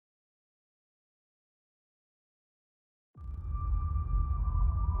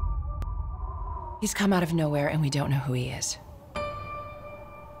He's come out of nowhere and we don't know who he is.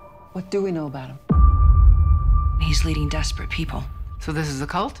 What do we know about him? He's leading desperate people. So this is a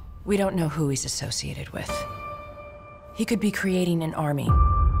cult? We don't know who he's associated with. He could be creating an army.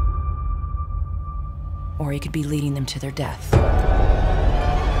 Or he could be leading them to their death.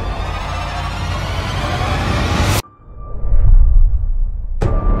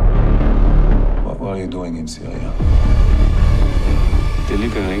 What are you doing in Syria?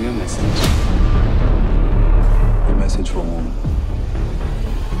 Delivering a message. A message from whom?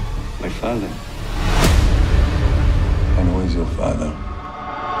 My father. And who is your father?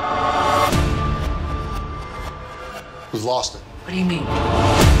 We've lost it. What do you mean?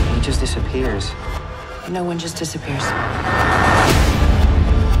 He just disappears. No one just disappears.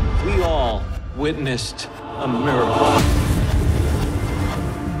 We all witnessed a miracle.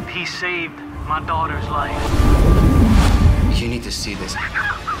 He saved my daughter's life. You need to see this.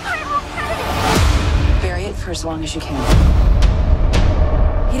 Bury it for as long as you can.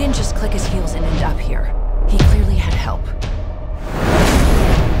 He didn't just click his heels and end up here. He clearly had help.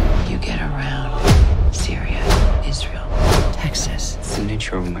 You get around Syria, Israel, Texas. it's the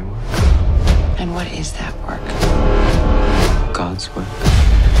nature of my work. And what is that work? God's work.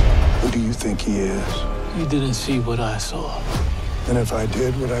 Who do you think he is? You didn't see what I saw. And if I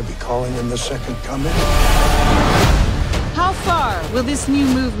did, would I be calling him the second coming? How far will this new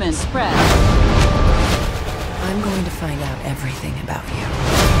movement spread? I'm going to find out everything about you.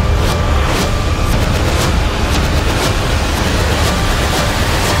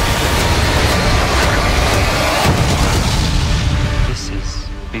 This is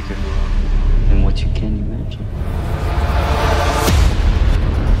bigger than what you can imagine.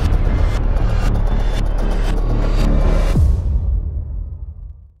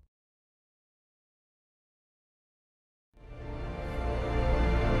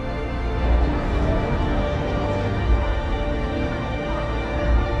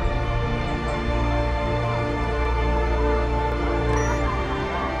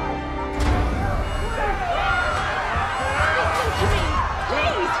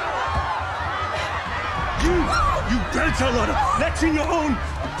 You built a lot of letting your own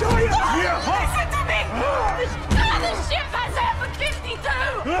die here, huh? Listen to me! The ship has air for 52!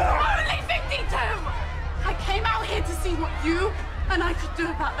 Only 52! I came out here to see what you and I could do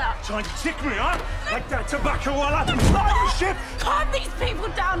about that. Trying to trick me, huh? Like that tobacco while I can fly the ship? Calm these people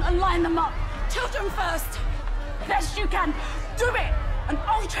down and line them up. Children first. Best you can. Do it! And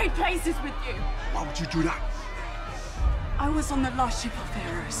I'll trade places with you. Why would you do that? I was on the last ship of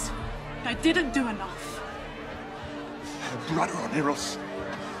Pharaohs. I didn't do enough. Brother on Eros.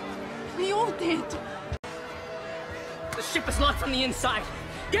 We all did. The ship is locked from the inside.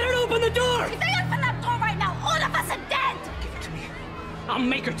 Get her to open the door! If they open that door right now, all of us are dead! Give it to me. I'll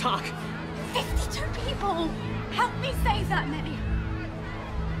make her talk. 52 people! Help me save that many.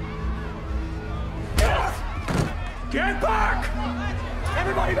 Get back!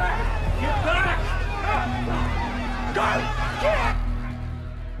 Everybody back! Get back! Go! Get!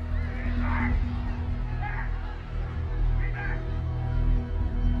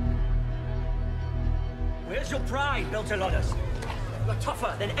 Where's your pride, Beltelotus? You're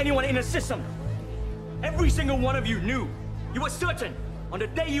tougher than anyone in the system. Every single one of you knew. You were certain on the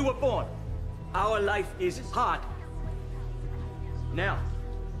day you were born. Our life is hard. Now,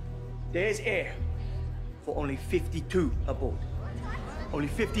 there's air for only 52 aboard. Only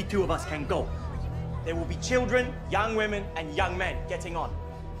 52 of us can go. There will be children, young women, and young men getting on.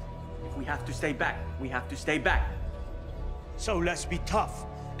 If we have to stay back, we have to stay back. So let's be tough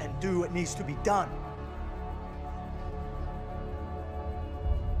and do what needs to be done.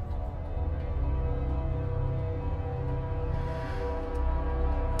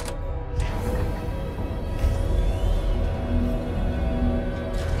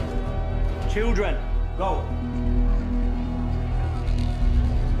 Children, go.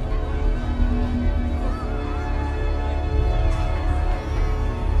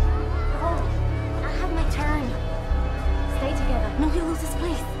 I have my turn. Stay together. No, he'll lose his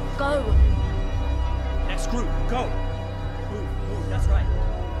place. Go. Next group, go. Move, that's right.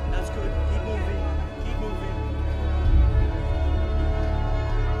 That's good. Keep moving, keep moving.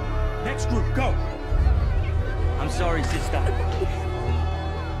 Next group, go. I'm sorry, sister.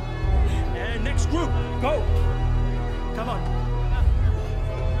 And next group, go. Come on.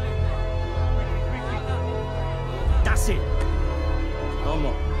 That's it. No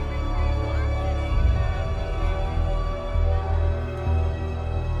more.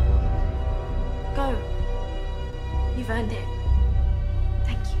 Go. You've earned it.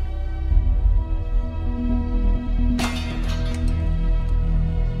 Thank you.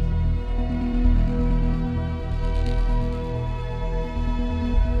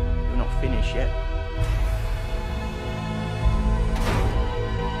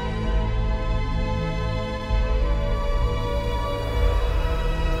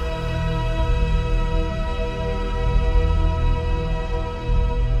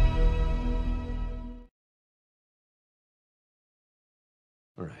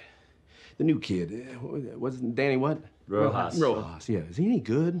 All right. The new kid, wasn't Danny what? Rojas. Rojas, yeah. Is he any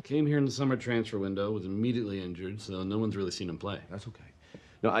good? Came here in the summer transfer window, was immediately injured, so no one's really seen him play. That's okay.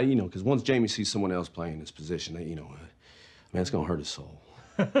 No, because once Jamie sees someone else playing his position, man, it's gonna hurt his soul.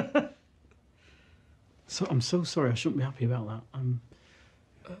 So I'm so sorry. I shouldn't be happy about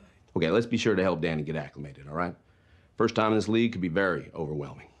that. Okay, let's be sure to help Danny get acclimated, all right? First time in this league could be very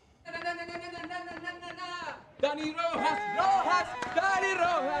overwhelming. Danny Rojas! Rojas! Danny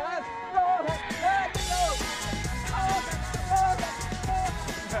Rojas! Rojas!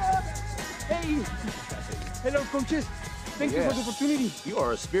 Hey! Hello, coaches. Thank you for the opportunity. You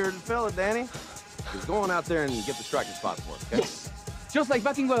are a spirited fella, Danny. Just go on out there and get the striking spot for us, okay? Yes. Just like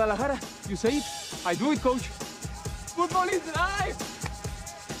back in Guadalajara. You say it, I do it, coach. Football is life!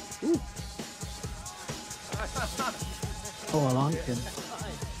 Oh, I like him.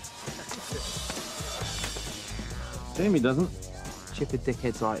 Jamie doesn't. Chipper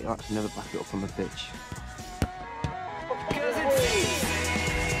dickheads like that can never back it up on the pitch.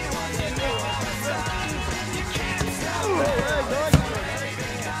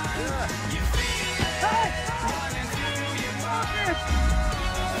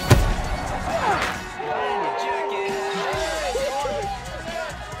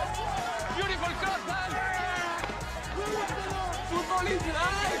 Beautiful cut, man! Football is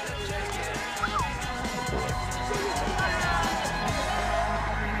life!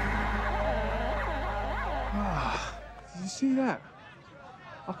 Did you see that?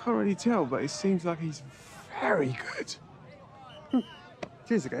 I can't really tell, but it seems like he's very good.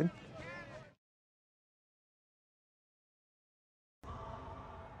 Cheers again.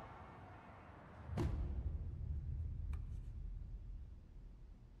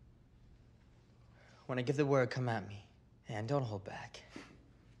 When I give the word, come at me. And don't hold back.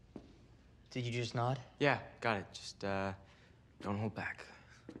 Did you just nod? Yeah, got it. Just, don't hold back.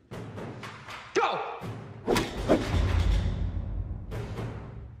 Go!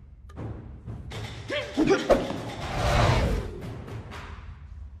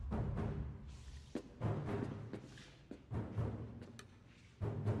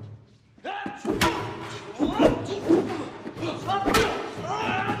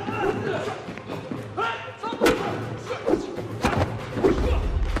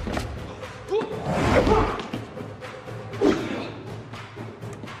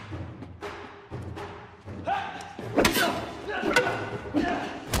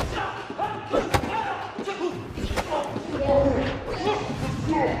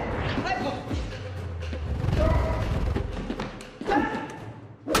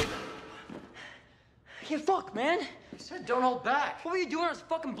 Hey, fuck, man! You said don't hold back. What were you doing? I was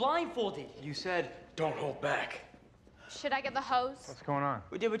fucking blindfolded. You said don't hold back. Should I get the hose? What's going on?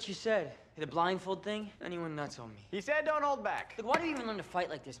 We did what you said. The blindfold thing? Anyone nuts on me. He said don't hold back. Look, why do we even learn to fight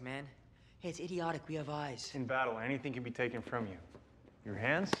like this, man? Hey, it's idiotic. We have eyes. In battle, anything can be taken from you. Your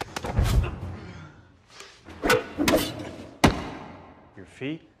hands? Your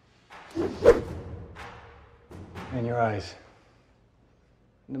feet? And your eyes.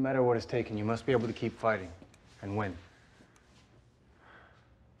 No matter what is taken, you must be able to keep fighting and win.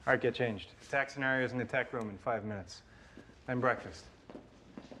 All right, get changed. Attack scenarios in the tech room in 5 minutes. Then breakfast.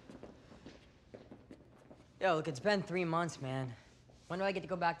 Yo, look, it's been 3 months, man. When do I get to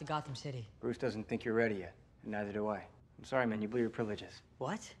go back to Gotham City? Bruce doesn't think you're ready yet, and neither do I. I'm sorry, man, you blew your privileges.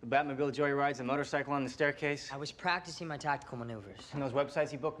 What? The Batmobile joyrides, the motorcycle on the staircase. I was practicing my tactical maneuvers. And those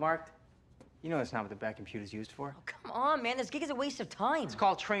websites you bookmarked? You know that's not what the Bat computer's used for. Oh, come on, man. This gig is a waste of time. It's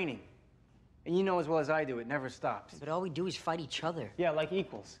called training. And you know as well as I do, it never stops. But all we do is fight each other. Yeah, like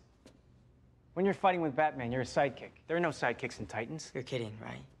equals. When you're fighting with Batman, you're a sidekick. There are no sidekicks in Titans. You're kidding,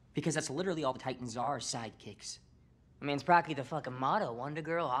 right? Because that's literally all the Titans are, sidekicks. I mean, it's practically the fucking motto. Wonder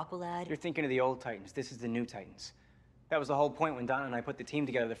Girl, Aqualad. You're thinking of the old Titans. This is the new Titans. That was the whole point when Donna and I put the team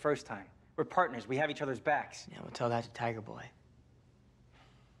together the first time. We're partners. We have each other's backs. Yeah, we'll tell that to Tiger Boy.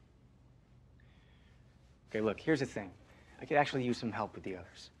 Okay, look, here's the thing. I could actually use some help with the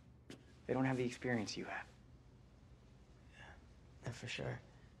others. They don't have the experience you have. Yeah, for sure.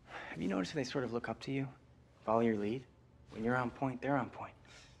 Have you noticed how they sort of look up to you? Follow your lead? When you're on point, they're on point.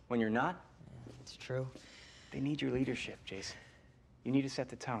 When you're not? Yeah, it's true. They need your leadership, Jason. You need to set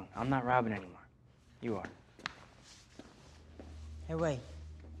the tone. I'm not Robin anymore. You are. Hey, wait.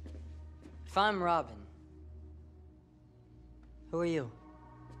 If I'm Robin, who are you?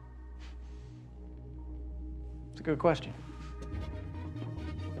 It's a good question.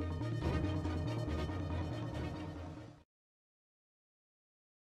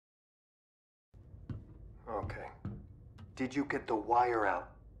 Okay. Did you get the wire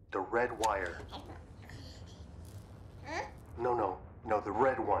out? The red wire? No, the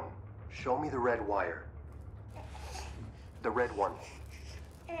red show me the red wire. The red one.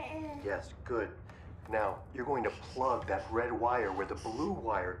 Yes, good. Now, you're going to plug that red wire where the blue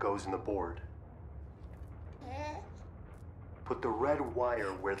wire goes in the board. Put the red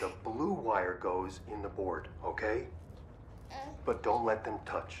wire where the blue wire goes in the board, okay? But don't let them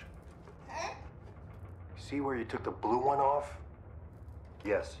touch. See where you took the blue one off?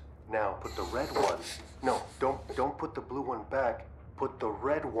 Yes. Now, put the red one... No, don't put the blue one back. Put the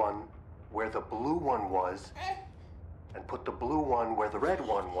red one where the blue one was, and put the blue one where the red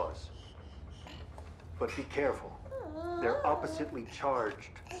one was. But be careful. They're oppositely charged,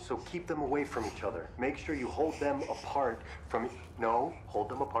 so keep them away from each other. Make sure you hold them apart from... No, hold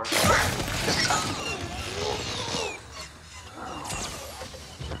them apart.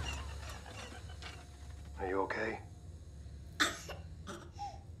 Are you okay?